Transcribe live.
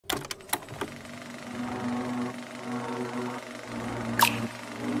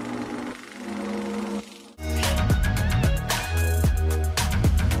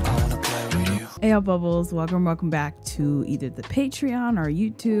Hey y'all bubbles, welcome back to either the Patreon or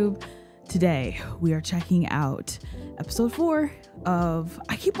YouTube. Today we are checking out episode 4 of,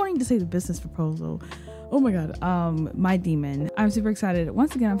 I keep wanting to say the business proposal. Oh my god, My Demon. I'm super excited.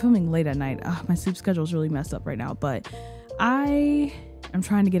 Once again, I'm filming late at night. My sleep schedule is really messed up right now, but I am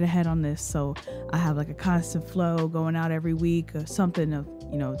trying to get ahead on this so I have like a constant flow going out every week or something of,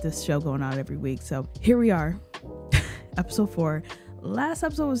 you know, this show going out every week. So here we are, episode 4. Last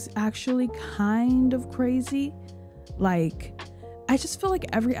episode was actually kind of crazy. Like, I just feel like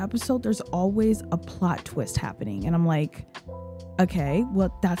every episode there's always a plot twist happening, and I'm like, okay,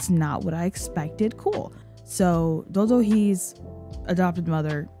 well, that's not what I expected. Cool. So Dodohi's adopted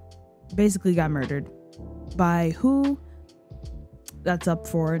mother basically got murdered by who? That's up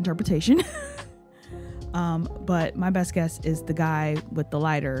for interpretation. But my best guess is the guy with the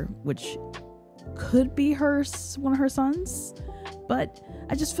lighter, which could be one of her sons, but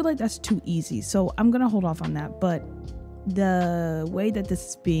I just feel like that's too easy, so I'm gonna hold off on that. But the way that this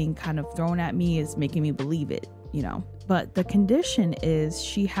is being kind of thrown at me is making me believe it, you know. But the condition is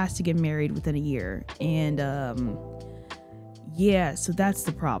she has to get married within a year, and yeah, so that's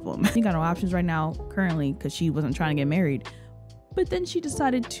the problem. She got no options right now currently because she wasn't trying to get married, but then she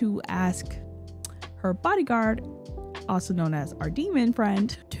decided to ask her bodyguard, also known as our demon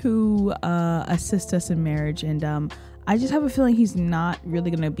friend, to assist us in marriage. And I just have a feeling he's not really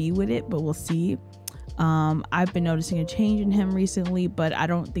gonna be with it, but we'll see. I've been noticing a change in him recently, but I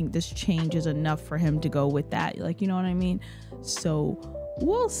don't think this change is enough for him to go with that, like, you know what I mean? So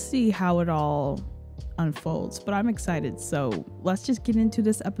we'll see how it all unfolds, but I'm excited. So let's just get into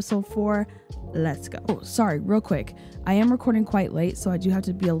this episode 4. Let's go. Oh, sorry, real quick, I am recording quite late, so I do have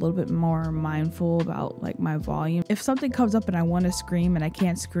to be a little bit more mindful about like my volume. If something comes up and I want to scream and I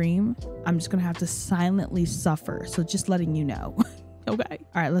can't scream, I'm just gonna have to silently suffer. So just letting you know. Okay,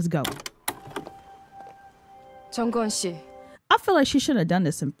 all right, let's go. 정건 씨. I feel like she should have done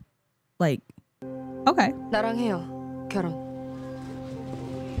this in, like, okay. 나랑 해요. 결혼.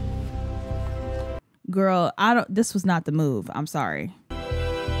 Girl, this was not the move. I'm sorry.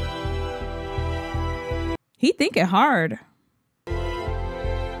 He thinking hard.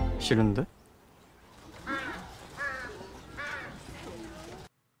 싫은데?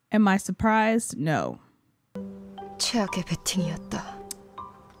 Am I surprised? No. 최악의 배팅이었다.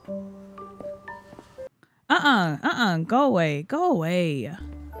 Go away. Go away.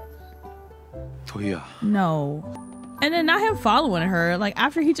 도희야. No. And then not him following her, like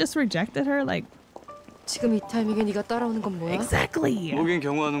after he just rejected her, like. 지금 이 타이밍에 네가 따라오는 건 뭐야? Exactly. 뭐긴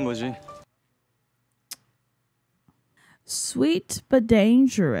경고하는 거지. Sweet but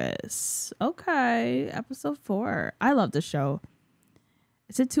dangerous. Okay, episode 4. I love the show.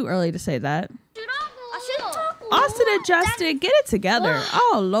 Is it too early to say that? Austin and Justin, get it together.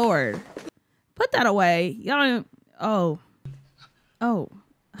 Oh Lord, put that away. Y'all don't. Oh,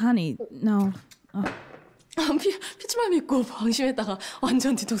 honey, no. 피치마 입고 방심했다가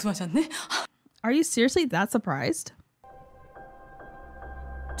완전 뒤통수 맞았네. Are you seriously that surprised?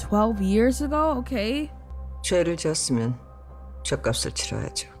 12 years ago? Okay. 죄를 지었으면 죄값을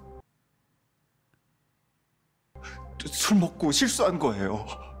치러야죠. 술 먹고 실수한 거예요.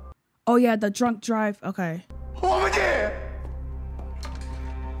 Oh yeah, the drunk drive. Okay. 어머니!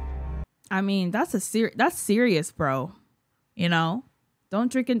 I mean, that's serious, bro. You know?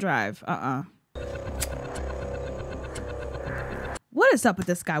 Don't drink and drive. What is up with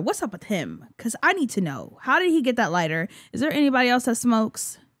this guy? What's up with him? Because I need to know. How did he get that lighter? Is there anybody else that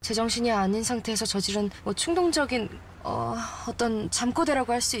smokes? 제정신이 아닌 상태에서 저지른 뭐 충동적인 어떤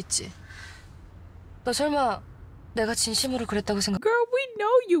잠꼬대라고 할 수 있지. 너 설마 내가 진심으로 그랬다고 생각? Girl, we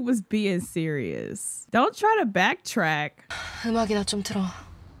know you was being serious. Don't try to backtrack. 음악이나 좀 틀어.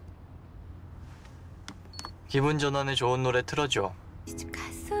 기분 전환에 좋은 노래 틀어줘.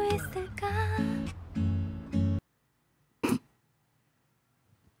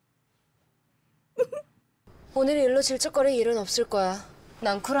 오늘 일로 질척거릴 일은 없을 거야.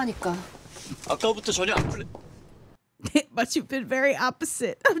 난 쿨하니까. 아까부터 전혀 안 풀려. But you've been very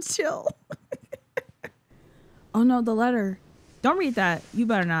opposite of chill. Oh no, the letter. Don't read that. You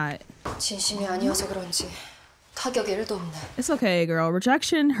better not. 진심이 아니어서 그런지 타격이 1도 없네. It's okay, girl.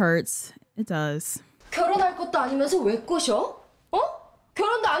 Rejection hurts. It does. 결혼할 것도 아니면서 왜 꼬셔? 어?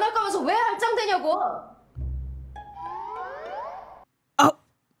 결혼도 안 할 거면서 왜 할장되냐고. Oh.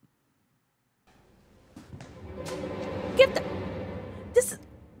 Give the. Just.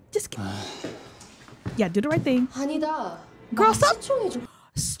 Yeah, do the right thing. 아니다. Girl, stop talking.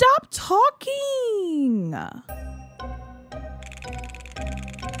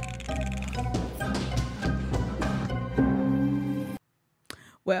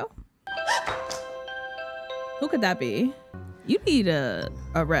 Well, could that be? You need a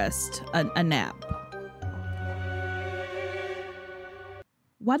rest, a nap.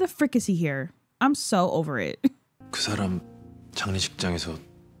 Why the frick is he here? I'm so over it. 그 사람 장례식장에서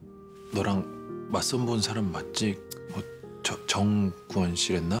너랑 맞선 본 사람 맞지? 정구원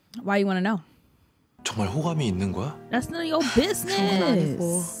씨랬나? Why you want to know? 정말 호감이 있는 거야? That's none of your 그건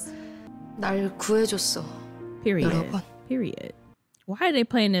아니고 business. 날 구해줬어. Period. 여러 번. Period. Why are they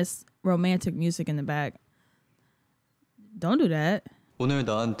playing this romantic music in the back? Don't do that. 오늘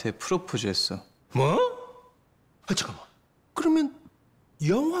나한테 프로포즈했어. 뭐? 아 잠깐만. 그러면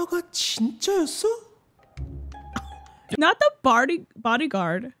영화가 진짜였어? Not the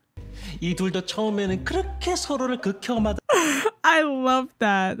bodyguard. 이 둘도 처음에는 그렇게 서로를 극혐하다. I love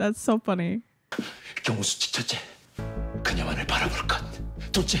that. That's so funny. 경우수치 첫째, 그녀만을 바라볼 것.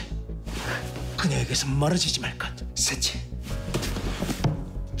 둘째, 그녀에게서 멀어지지 말 것. 셋째,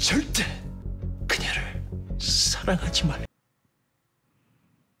 절대 그녀를 사랑하지 말.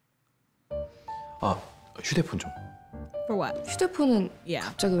 아 휴대폰 좀. For what? 휴대폰은 Yeah.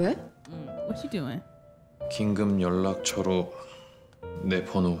 갑자기 왜? What you doing? 긴급 연락처로 내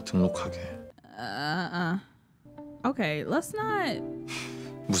번호 등록하게. Okay, let's not.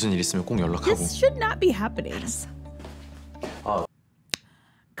 무슨 일 있으면 꼭 연락하고. This should not be happening.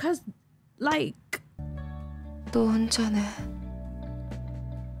 Cause, like. 또 혼자네.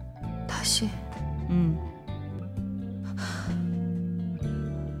 다시.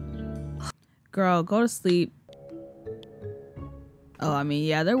 Girl, go to sleep. Oh, I mean,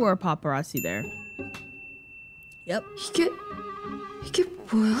 yeah, there were paparazzi there. Yep. 이게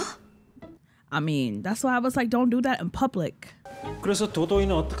뭐야? I mean, that's why I was like, don't do that in public. 그래서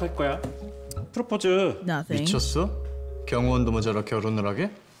도도이는 어떡할 거야? 프로포즈. Nothing. 미쳤어? 경호원도 모자라 결혼을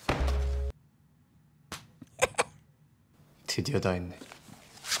하게? 드디어 다 했네.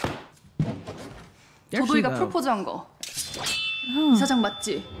 There she 도도이가 go. 프로포즈한 거. 이사장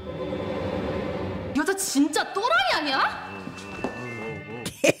맞지? 여자 진짜 또라이 아니야?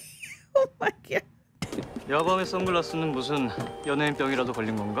 Oh my god. 야밤에 선글라스는 무슨 연예인병이라도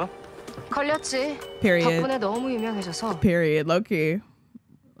걸린 건가? 걸렸지. Period. 덕분에 너무 유명해져서. Period. Low-key.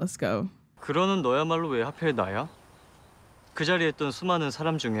 Let's go. 그러는 너야말로 왜 하필 나야? 그 자리에 있던 수많은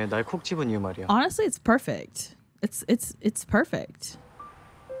사람 중에 날 콕 집은 이유 말이야. Honestly, it's perfect. It's perfect.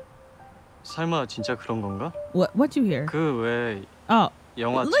 설마 진짜 그런 건가? What'd you hear? 그 왜 Oh,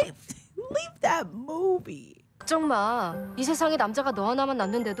 영화 leave that movie. 걱정 마. 이 세상에 남자가 너 하나만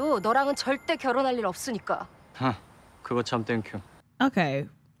남는데도 너랑은 절대 결혼할 일 없으니까. 그거 참 땡큐. Okay.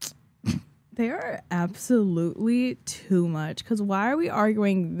 They are absolutely too much. Because why are we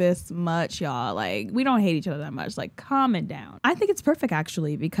arguing this much, y'all? Like, we don't hate each other that much. Like, calm it down. I think it's perfect,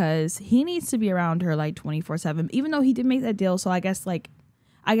 actually, because he needs to be around her, like, 24/7. Even though he did make that deal, so I guess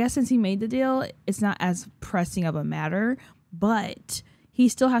since he made the deal, it's not as pressing of a matter. But he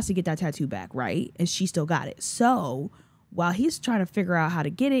still has to get that tattoo back, right? And she still got it. So while he's trying to figure out how to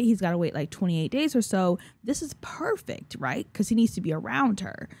get it, he's got to wait like 28 days or so. This is perfect, right? Because he needs to be around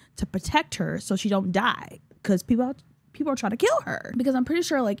her to protect her so she don't die. Because people are trying to kill her. Because I'm pretty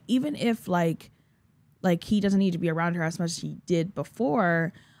sure, like, even if like he doesn't need to be around her as much as he did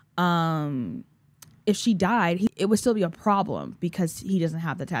before, if she died, it would still be a problem because he doesn't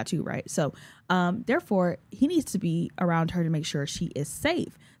have the tattoo, right? So therefore, he needs to be around her to make sure she is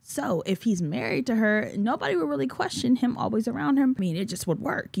safe. So if he's married to her, nobody would really question him always around her. I mean, it just would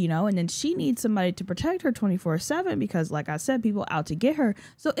work, you know? And then she needs somebody to protect her 24/7 because, like I said, people out to get her.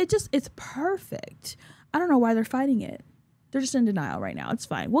 So it's perfect. I don't know why they're fighting it. They're just in denial right now. It's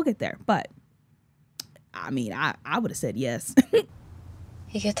fine. We'll get there. But, I mean, I would have said yes.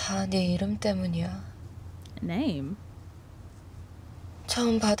 이게 다 네 이름 때문이야. Name?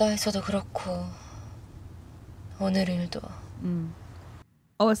 처음 바다에서도 그렇고 오늘 일도.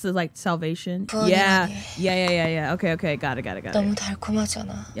 Oh, it's like salvation. 구원이라니. Yeah. Okay. Got it. 너무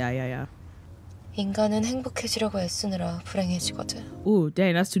달콤하잖아. Yeah. 인간은 행복해지려고 애쓰느라 불행해지거든. Ooh,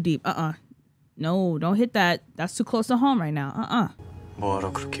 dang, that's too deep. No, don't hit that. That's too close to home right now.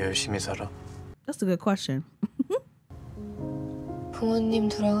 뭐하러 그렇게 열심히 살아? That's a good question. 부모님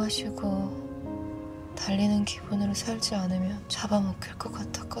돌아가시고 달리는 기분으로 살지 않으면 잡아먹힐 것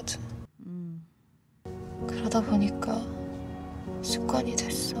같았거든. 그러다 보니까 습관이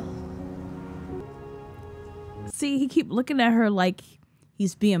됐어. See, he keep looking at her like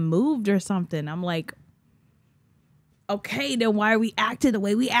he's being moved or something. I'm like, okay, then why are we acting the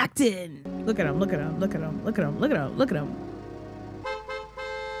way we acting? Look at him.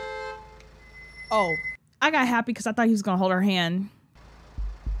 Oh, I got happy because I thought he was gonna hold her hand.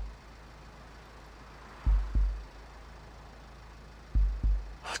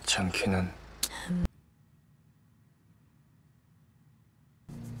 하찮기는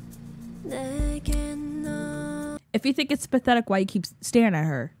If you think it's pathetic, why you keep staring at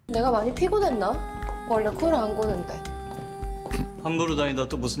her? 내가 많이 피곤했나? 원래 코를 안 고는데. 함부로 다니다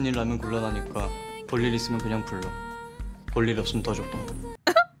또 무슨 일 나면 곤란하니까 볼 일 있으면 그냥 불러. 볼 일 없으면 더 줬고.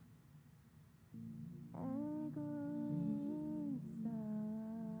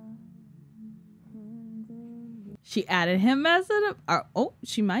 She added him as it. Oh,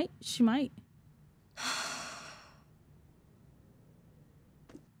 she might. She might.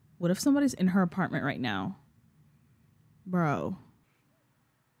 What if somebody's in her apartment right now? Bro.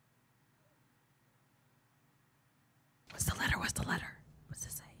 What's the letter? What's the letter? What's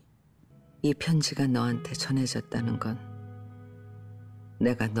it say? 이 편지가 너한테 전해졌다는 건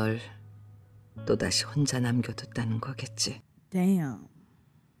내가 널 또다시 혼자 남겨뒀다는 거겠지. Damn.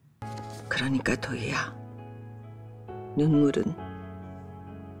 그러니까 도희야, 눈물은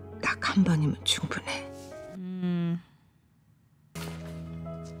딱 한 번이면 충분해.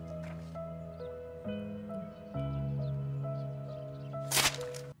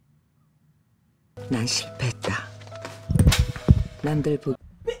 난 실패했다. 남들 보기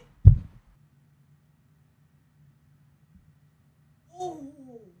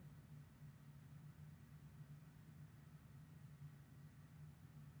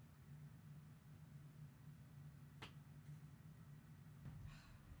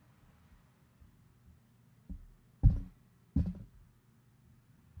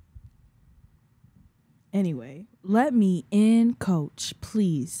Anyway, let me in, coach,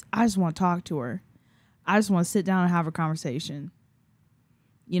 please. I just want to talk to her. I just want to sit down and have a conversation.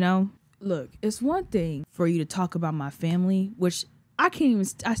 You know, look, it's one thing for you to talk about my family, which I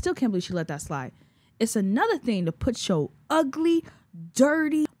still can't believe she let that slide. It's another thing to put your ugly,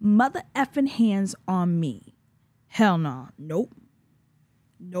 dirty, mother effing hands on me. Hell no. Nope.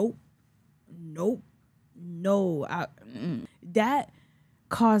 Nope. Nope. No. That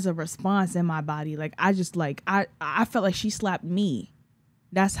caused a response in my body. Like, I felt like she slapped me.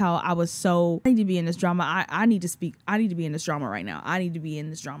 That's how I was. So I need to be in this drama. I need to speak. I need to be in this drama right now. I need to be in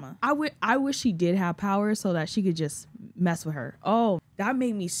this drama. I wish she did have power so that she could just mess with her. Oh, that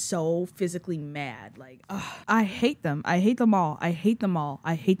made me so physically mad. Like, I hate them. I hate them all. I hate them all.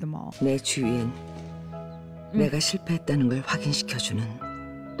 I hate them all. 내 주위엔 내가 실패했다는 걸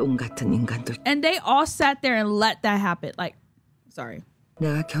확인시켜주는 똥 같은 인간들. And they all sat there and let that happen. Like, sorry.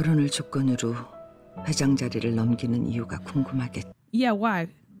 내가 결혼을 조건으로 회장 자리를 넘기는 이유가 궁금하겠지. Yeah, why?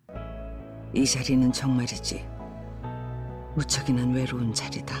 이 자리는 정말이지 무척이난 외로운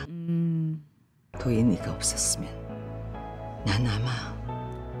자리다. 도희 네가 없었으면 난 아마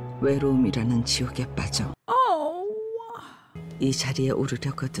외로움이라는 지옥에 빠져. 이 자리에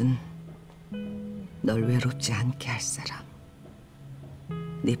오르려거든 널 외롭지 않게 할 사람.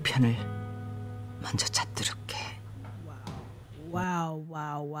 네 편을 먼저 찾도록 해. Wow.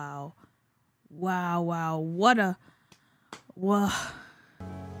 What a... 와.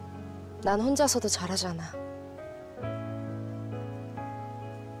 난 혼자서도 잘하잖아.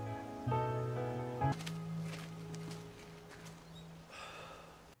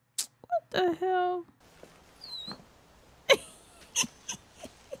 What the hell?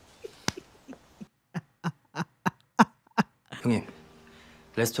 형님,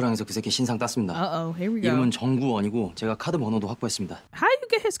 레스토랑에서 그 새끼 신상 땄습니다. Uh-oh, here we go. 이름은 정구원이고 제가 카드 번호도 확보했습니다. How do you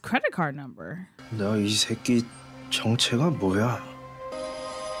get his credit card number? 너 이 새끼 정체가 뭐야?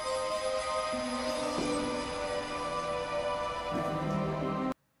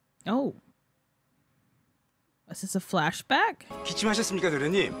 Oh. Is this a flashback? 기침하셨습니까,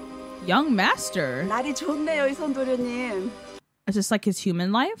 도련님? Young master. 날이 좋네요, 이선 도련님. Is this like his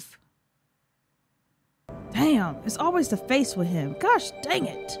human life? Damn, it's always the face with him. Gosh, dang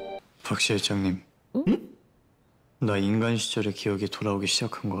it. 박 실장님. 응? 나 인간 시절의 기억이 돌아오기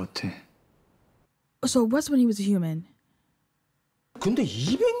시작한 것 같아. So what's when he was a human? 근데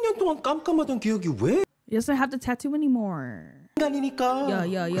 200년 동안 깜깜하던 기억이 왜? He doesn't have the tattoo anymore. 인간이니까.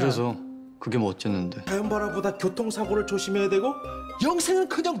 Yeah. 그래서 그게 뭐 어쨌는데? 자연발화보다 교통사고를 조심해야 되고 영생은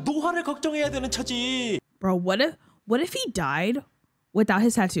그냥 노화를 걱정해야 되는 처지. Bro, what if he died without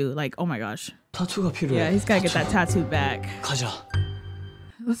his tattoo? Like, oh my gosh. 타투가 필요해. Yeah, he's gotta get that tattoo back. 가자.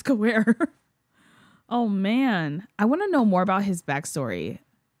 Let's go where? Oh man, I want to know more about his backstory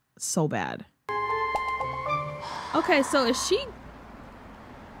so bad. Okay, so is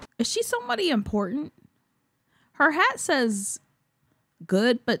she somebody important? Her hat says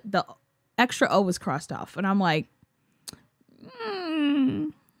good, but the extra O is crossed off, and I'm like,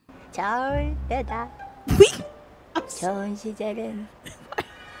 절대다. 좋은 시절은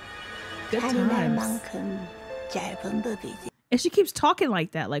Good 한이 날 times. 만큼 짧은 법이지. And she keeps talking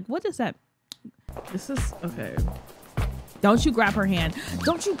like that. Like, what is that? This is okay. Don't you grab her hand.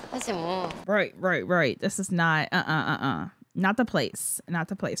 Don't you. 하지 뭐. Right. This is not, Not the place. Not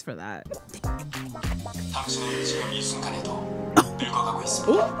the place for that. 당신은 지금 이 순간에도 늙어가고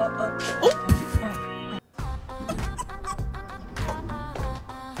있습니다.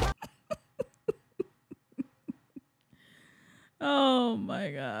 Oh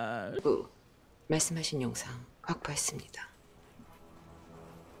my god. 말씀하신 영상 확보했습니다.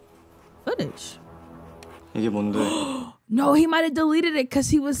 Footage. 이게 뭔데? No, he might have deleted it because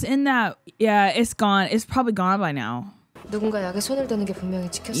he was in that. Yeah, it's gone. It's probably gone by now. 누군가 약에 손을 대는 게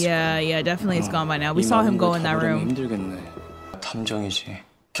분명히 찍혔을 Yeah, definitely it's gone by now. We saw him go in that room. 힘들겠네. 탐정이지.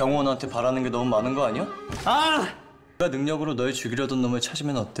 경호원한테 바라는 게 너무 많은 거 아니야? 내가 능력으로 널 죽이려던 놈을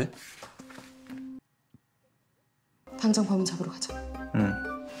찾으면 어때? 당장 범인 잡으러 가자. 응.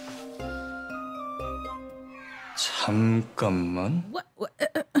 잠깐만. What?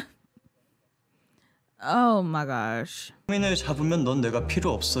 Oh my gosh. 범인을 잡으면 넌 내가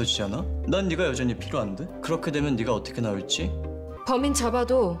필요 없어지잖아? 난 네가 여전히 필요한데? 그렇게 되면 네가 어떻게 나올지? 범인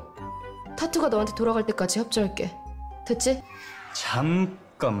잡아도 타투가 너한테 돌아갈 때까지 협조할게. 됐지?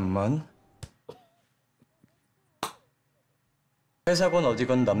 잠깐만. 회사건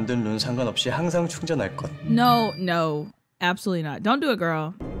어디건 남들 눈 상관없이 항상 충전할 것. No, absolutely not. Don't do it,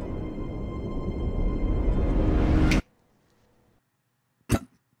 girl.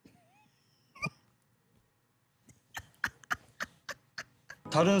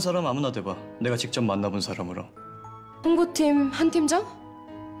 다른 사람 아무나 대봐. 내가 직접 만나본 사람으로. 홍보팀 한 팀장?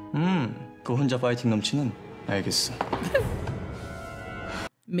 그 혼자 파이팅 넘치는. 알겠어.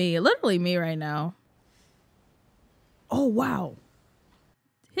 Me, literally me right now. Oh wow.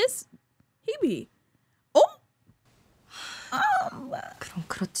 He be. 그럼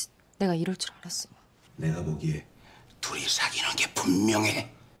그렇지. 내가 이럴 줄 알았어. 내가 보기에 둘이 사귀는 게 분명해.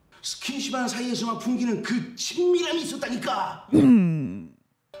 스킨십한 사이에서만 풍기는 그 친밀함이 있었다니까.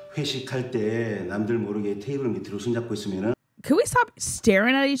 회식할 때 남들 모르게 테이블 밑으로 손잡고 있으면은. Can we stop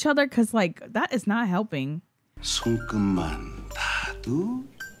staring at each other? Cause like that is not helping. 손끝만 놔도.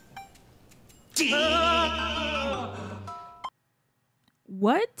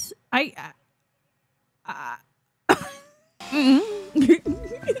 What?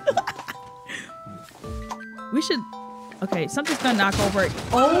 We should. Okay, something's gonna knock over it.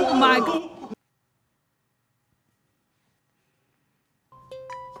 Oh my god.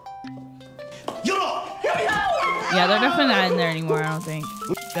 Yeah, they're definitely not in there anymore, I don't think.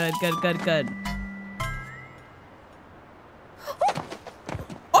 Good.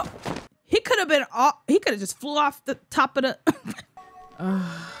 Oh! He could have been off. He could have just flew off the top of the.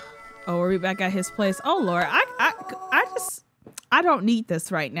 Oh, are we back at his place? Oh Lord, I don't need this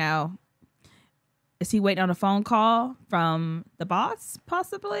right now. Is he waiting on a phone call from the boss,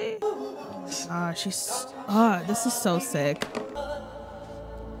 possibly? This is so sick.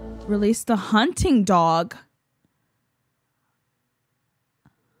 Release the hunting dog.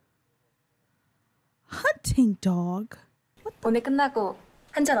 Hunting dog? 오늘 끝나고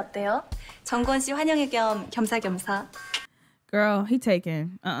한 잔 어때요? 정건 씨 환영회 겸 겸사겸사. Girl, he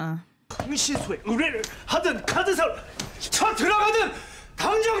taken. 시소에 의뢰를 하든 카드사 쳐 들어가든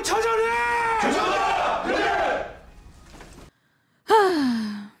당장 찾아내.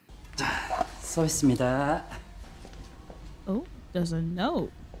 자, 서비스입니다. Oh, there's a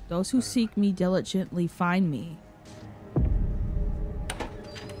note. Those who seek me diligently find me.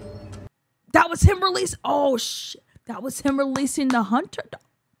 That was him release. Oh shit! That was him releasing the hunter.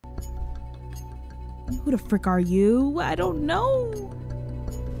 Who the frick are you? I don't know.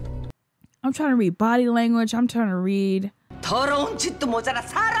 I'm trying to read body language. I'm trying to read. 더러운 짓도 모자라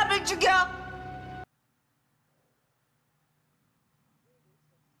사람을 죽여.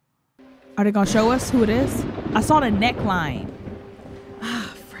 Are they gonna show us who it is? I saw the neckline.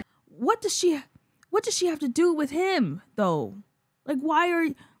 What does she have to do with him though? Like, why are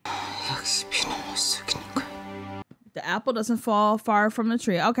you? The apple doesn't fall far from the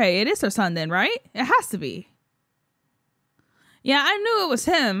tree. Okay, it is her son then, right? It has to be. Yeah, I knew it was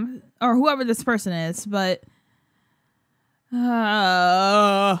him or whoever this person is, but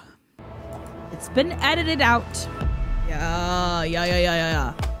it's been edited out. Yeah.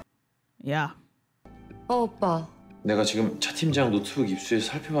 오빠. 내가 지금 차 팀장 노트북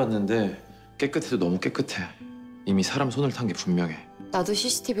입수해서 살펴봤는데 깨끗해도 너무 깨끗해. 이미 사람 손을 탄 게 분명해. 나도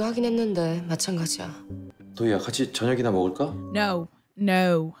CCTV 확인했는데 마찬가지야. 도희야, 같이 저녁이나 먹을까? No.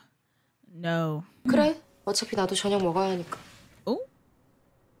 그래. 어차피 나도 저녁 먹어야 하니까.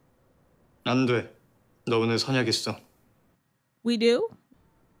 안 돼. 너 오늘 선약 있어. We do?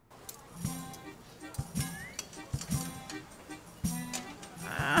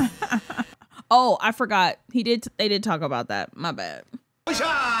 Oh, I forgot. They did talk about that. My bad.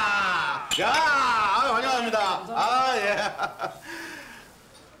 야, 환영합니다. 아, 예.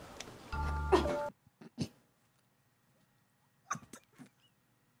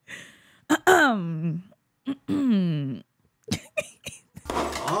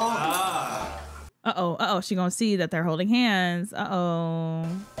 Uh-oh. She gonna see that they're holding hands. Uh-oh.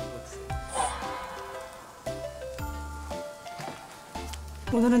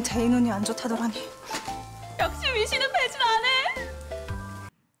 오늘은 대인 눈이 안 좋다더라니. 역시 위시는 배신 안 해.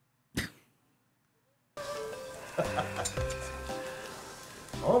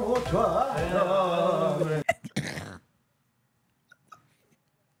 뭐 좋아.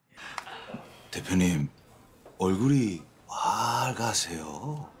 대표님, 얼굴이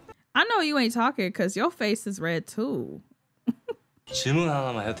빨가세요. I know you ain't talking because your face is red too. 질문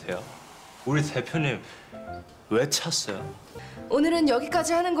하나만 해도 돼요? 우리 대표님 왜 찼어요? 오늘은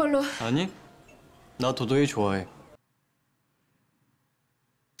여기까지 하는 걸로. 아니, 나 도도히 좋아해.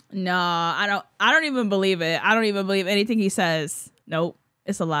 No, I don't even believe it. I don't even believe anything he says. Nope.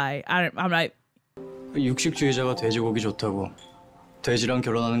 It's a lie. I'm like 육식주의자가 돼지고기 좋다고 돼지랑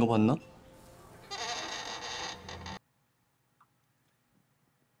결혼하는 거 봤나?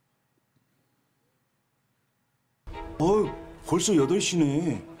 벌써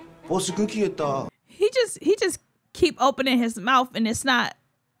 8시네. 버스 끊기겠다. he just keep opening his mouth and it's not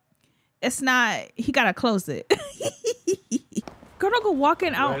he gotta close it. Girl, don't go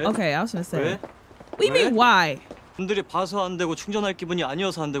walking out. 왜? Okay, I was gonna say. 왜? What do you mean why? 남들이 봐서 안 되고 충전할 기분이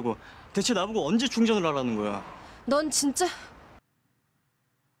아니어서 안 되고 대체 나보고 언제 충전을 하라는 거야? 넌 진짜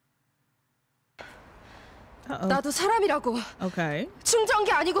Uh-oh. 나도 사람이라고. Okay.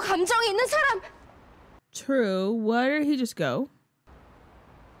 충전기 아니고 감정이 있는 사람. True. Where did he just go?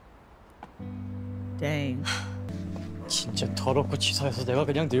 Dang. 진짜 더럽고 치사해서 내가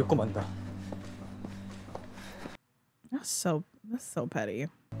그냥 늙고 만다. That's so petty.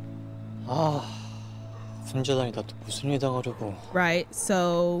 아, 운전하니다 또 무슨 일 당하려고. Right.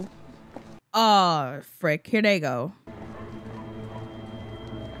 So, oh, frick. Here they go.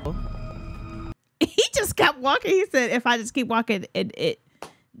 He just kept walking. He said, if I just keep walking, they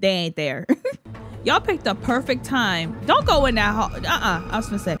ain't there. Y'all picked the perfect time. Don't go in that hall. I was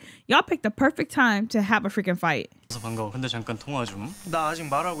gonna say, y'all picked the perfect time to have a freaking fight. 반가워. 근데 잠깐 통화 좀. 나 아직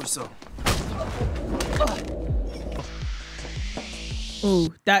말하고 있어. Ooh,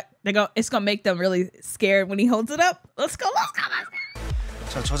 it's gonna make them really scared when he holds it up. Let's go.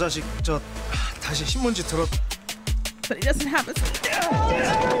 자, 저 자식 다시 신문지 들어. But he doesn't have it.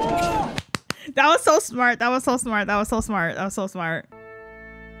 That was so smart. That was so smart.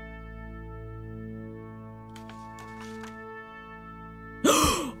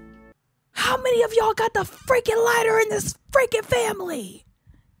 How many of y'all got the freaking lighter in this freaking family?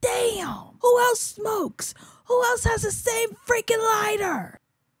 Damn. Who else smokes? Who else has the same freaking lighter?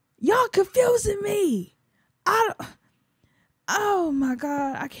 Y'all confusing me. Oh my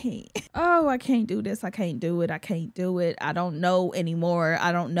God, I can't. Oh, I can't do this. I can't do it. I don't know anymore.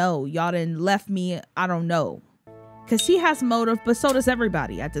 I don't know. Y'all done left me. I don't know. Because he has motive, but so does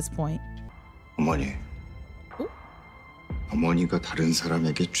everybody at this point. 어머니. 어머니가 다른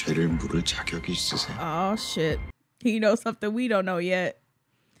사람에게 죄를 물을 자격이 있으세요. Oh shit. He knows something we don't know yet.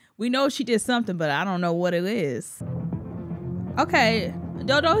 We know she did something, but I don't know what it is. Okay.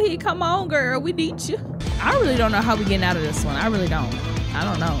 Dodo, come on, girl. We need you. I really don't know how we getting out of this one. I really don't. I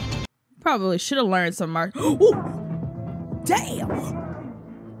don't know. Probably should have learned some more. Ooh. Damn.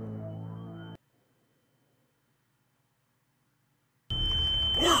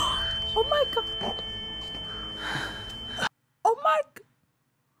 Oh my God. Oh my God.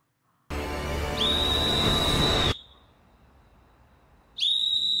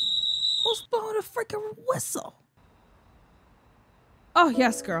 Who's blowing a freaking whistle? Oh,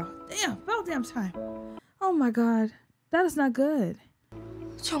 yes, girl. Damn, about damn time. Oh my God. That is not good.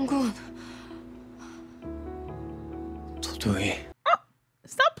 정군. 도도히. Oh,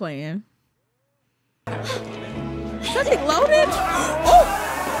 stop playing. Is that thing loaded?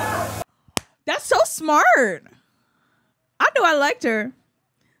 Oh! That's so smart. I knew I liked her.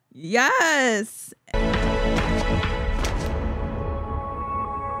 Yes.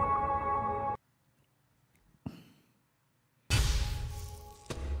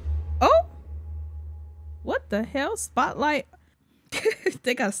 Oh. What the hell? Spotlight.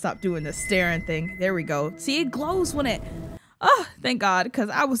 They gotta stop doing the staring thing. There we go. See, it glows when it... Oh, thank God, because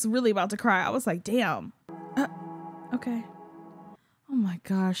I was really about to cry. I was like, damn. Okay. Oh my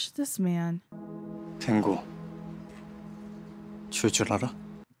gosh, this man. 탱고. 줄 알아?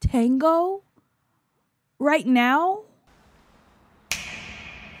 Tango? Right now?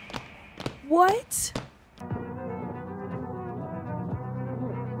 What?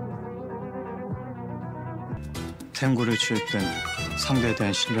 탱고를 지을 땐 상대에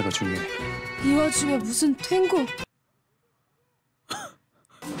대한 신뢰가 중요해. 이 와중에 무슨 탱고?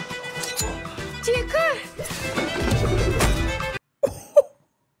 뒤에 칼!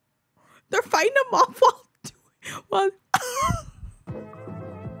 They're fighting him off while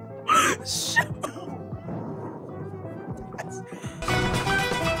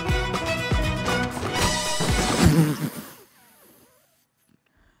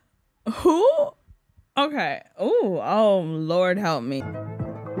Who? Okay. Oh, Lord help me.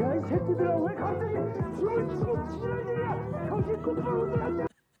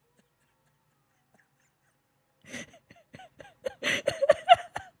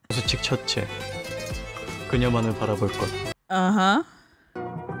 수칙 첫째, 그녀만을 바라볼 것. Uh-huh.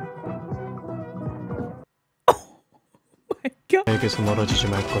 Oh my God. 내게서 멀어지지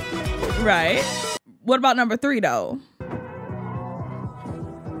말 것. Right. What about number 3 though?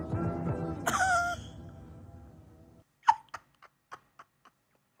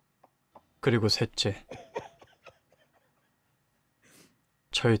 그리고 셋째,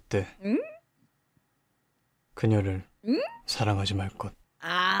 절대 그녀를 사랑하지 말 것.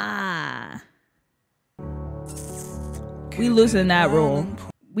 Ah. We losing that rule.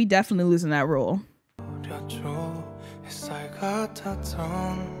 We definitely losing that rule.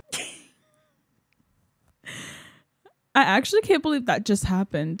 I actually can't believe that just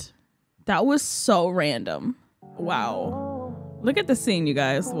happened. That was so random. Wow. Look at the scene, you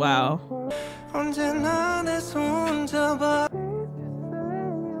guys. Wow.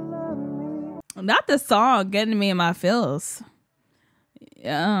 Not the song getting me in my feels.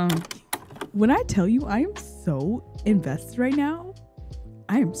 Yeah. When I tell you I am so invested right now,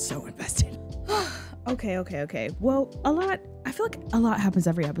 I am so invested. Okay. Well, I feel like a lot happens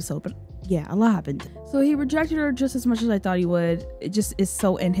every episode, but yeah, a lot happened. So he rejected her just as much as I thought he would. It just is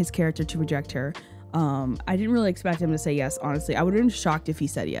so in his character to reject her. I didn't really expect him to say yes, honestly. I would have been shocked if he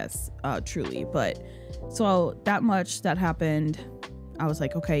said yes, truly. But so that much that happened, I was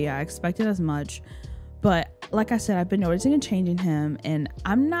like, okay, yeah, I expected as much. But like I said, I've been noticing a change in him, and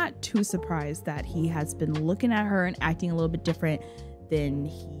I'm not too surprised that he has been looking at her and acting a little bit different than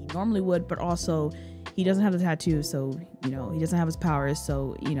he normally would. But also, he doesn't have the tattoo, so, you know, he doesn't have his powers,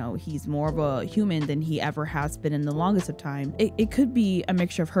 so, you know, he's more of a human than he ever has been in the longest of time. It could be a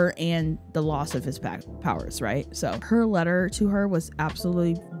mixture of her and the loss of his powers, right? So her letter to her was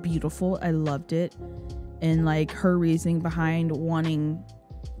absolutely beautiful. I loved it. And like her reasoning behind wanting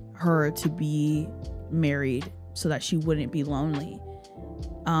her to be married so that she wouldn't be lonely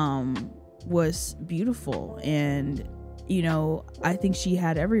was beautiful. And, you know, I think she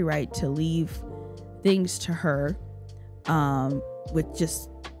had every right to leave things to her with just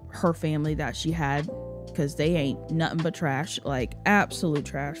her family that she had, because they ain't nothing but trash, like absolute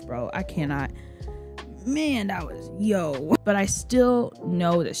trash, bro. I cannot, man, that was but I still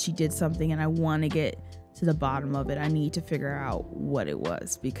know that she did something, and I want to get to the bottom of it. I need to figure out what it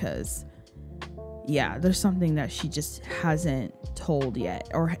was, because yeah, there's something that she just hasn't told yet,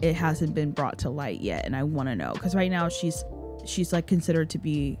 or it hasn't been brought to light yet, and I want to know, because right now she's like considered to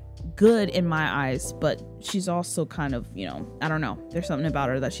be good in my eyes, but she's also kind of, you know, I don't know, there's something about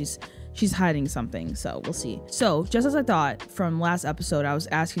her that she's hiding something, so we'll see. So just as I thought from last episode, I was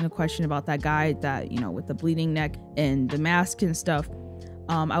asking a question about that guy that, you know, with the bleeding neck and the mask and stuff.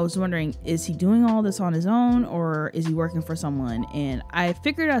 I was wondering, is he doing all this on his own, or is he working for someone? And I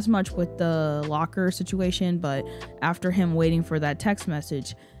figured as much with the locker situation, but after him waiting for that text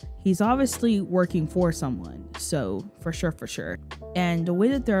message, he's obviously working for someone. So for sure. And the way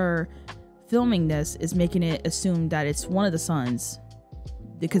that they're filming this is making it assume that it's one of the sons,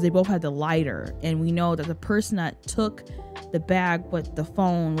 because they both had the lighter, and we know that the person that took the bag with the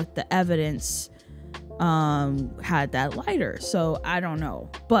phone with the evidence had that lighter. So I don't know,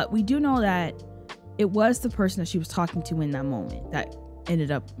 but we do know that it was the person that she was talking to in that moment that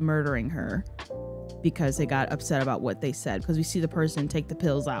ended up murdering her, because they got upset about what they said, because we see the person take the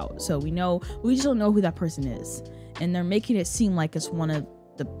pills out. So we just don't know who that person is, and they're making it seem like it's one of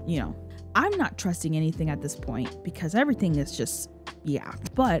the, you know, I'm not trusting anything at this point, because everything is just, yeah.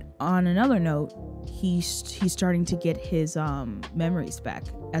 But on another note, he's starting to get his memories back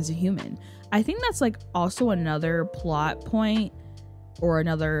as a human. I think that's like also another plot point, or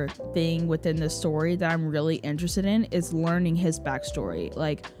another thing within the story that I'm really interested in, is learning his backstory,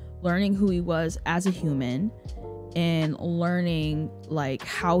 like learning who he was as a human, and learning like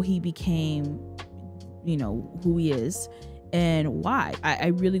how he became, you know, who he is and why. I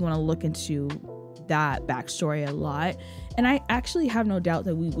really want to look into that backstory a lot, and I actually have no doubt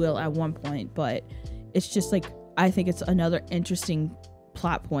that we will at one point, but it's just like, I think it's another interesting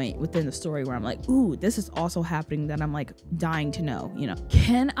plot point within the story where I'm like, ooh, this is also happening that I'm like dying to know, you know.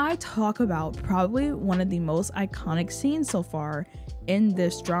 Can I talk about probably one of the most iconic scenes so far in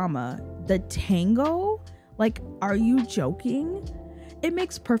this drama, the tango? Like, are you joking? It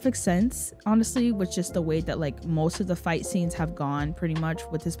makes perfect sense, honestly, with just the way that like most of the fight scenes have gone pretty much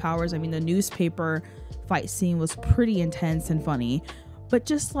with his powers. I mean, the newspaper fight scene was pretty intense and funny, but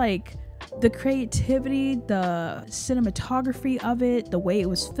just like the creativity, the cinematography of it, the way it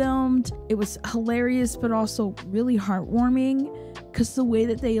was filmed, it was hilarious, but also really heartwarming, because the way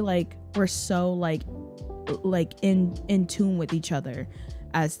that they like were so like in tune with each other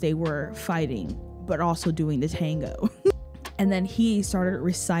as they were fighting, but also doing the tango. And then he started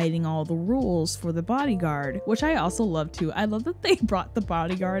reciting all the rules for the bodyguard, which I also love too. I love that they brought the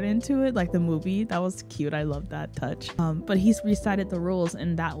bodyguard into it, like the movie. That was cute. I love that touch. But he's recited the rules,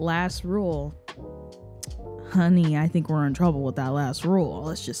 and that last rule, honey, I think we're in trouble with that last rule.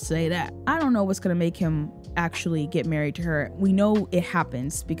 Let's just say that. I don't know what's gonna make him actually get married to her. We know it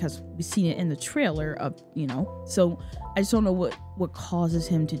happens because we've seen it in the trailer of, you know, so I just don't know what causes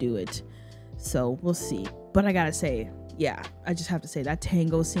him to do it. So we'll see. But I gotta say, yeah, I just have to say that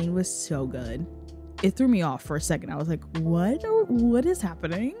tango scene was so good. It threw me off for a second. I was like, what is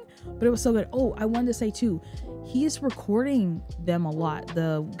happening? But it was so good. Oh, I wanted to say too, he is recording them a lot.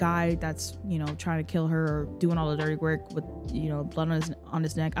 The guy that's, you know, trying to kill her or doing all the dirty work with, you know, blood on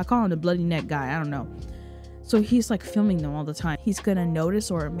his neck. I call him the bloody neck guy. I don't know. So he's like filming them all the time. He's gonna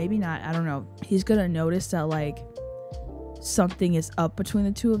notice, or maybe not, I don't know. He's gonna notice that like something is up between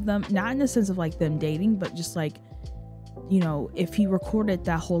the two of them. Not in the sense of like them dating, but just like, you know, if he recorded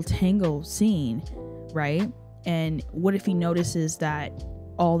that whole tango scene, right? And what if he notices that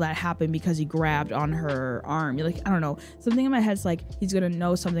all that happened because he grabbed on her arm? You're like, I don't know. Something in my head's like, he's gonna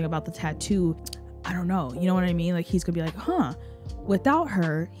know something about the tattoo. I don't know. You know what I mean? Like, he's gonna be like, huh, without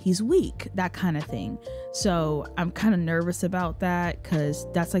her, he's weak, that kind of thing. So I'm kind of nervous about that, because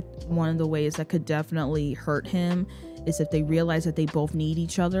that's like one of the ways that could definitely hurt him, is if they realize that they both need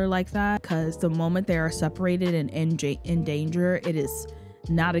each other like that. Because the moment they are separated and in danger, it is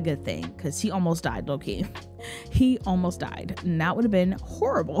not a good thing, because he almost died, low-key. He almost died, and that would have been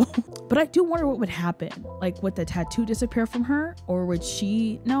horrible. But I do wonder what would happen. Like, would the tattoo disappear from her, or would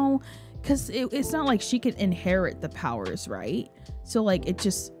she? No, because it's not like she can inherit the powers, right? So like,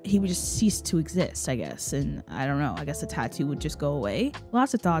 he would just cease to exist, I guess. And I don't know, I guess the tattoo would just go away.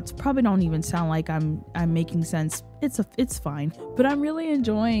 Lots of thoughts, probably don't even sound like I'm making sense. It's fine, but I'm really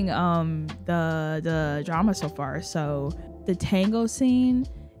enjoying the drama so far. So the tango scene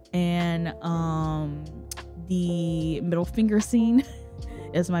and the middle finger scene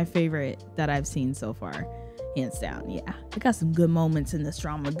is my favorite that I've seen so far, hands down. Yeah, I got some good moments in this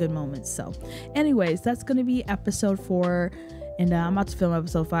drama, good moments. So anyways, that's gonna be episode 4, and I'm about to film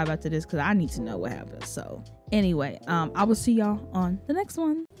episode 5 after this, because I need to know what happens. So anyway, I will see y'all on the next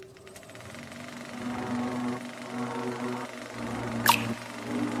one.